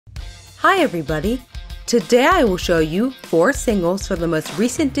Hi everybody! Today I will show you 4 singles for the most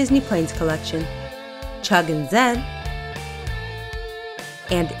recent Disney Planes collection, CHUG and ZED,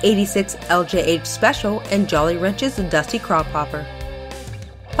 and 86 LJH Special and Jolly Ranch's Dusty Crophopper.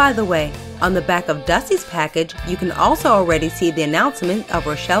 By the way, on the back of Dusty's package, you can also already see the announcement of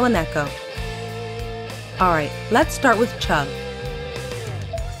Rochelle and Echo. Alright, let's start with CHUG.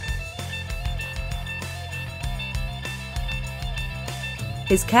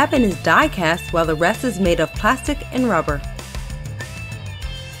 His cabin is die-cast while the rest is made of plastic and rubber.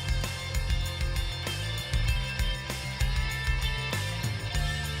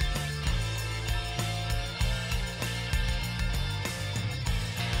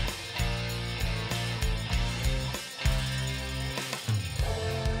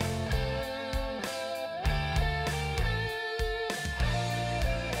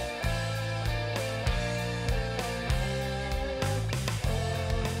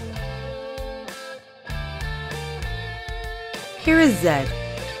 Here is ZED.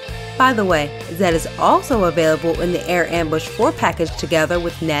 By the way, ZED is also available in the Air Ambush 4 package together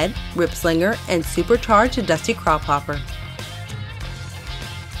with Ned, Ripslinger, and supercharged Dusty Crophopper.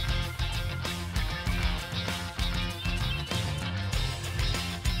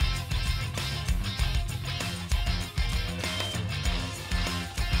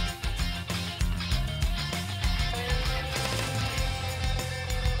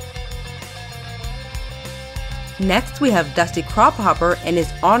 Next we have Dusty Crophopper in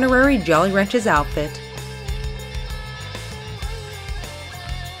his honorary Jolly Ranch's outfit.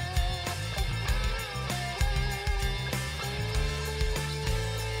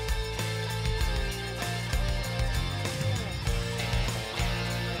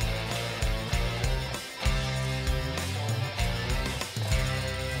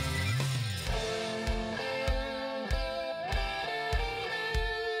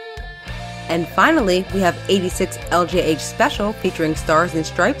 And finally, we have 86 LJH Special featuring Stars and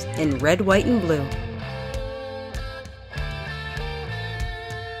Stripes in red, white, and blue.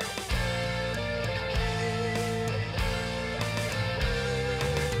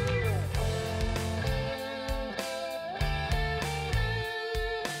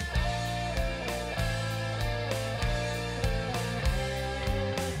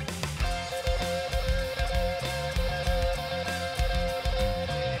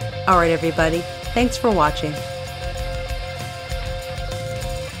 Alright everybody, thanks for watching.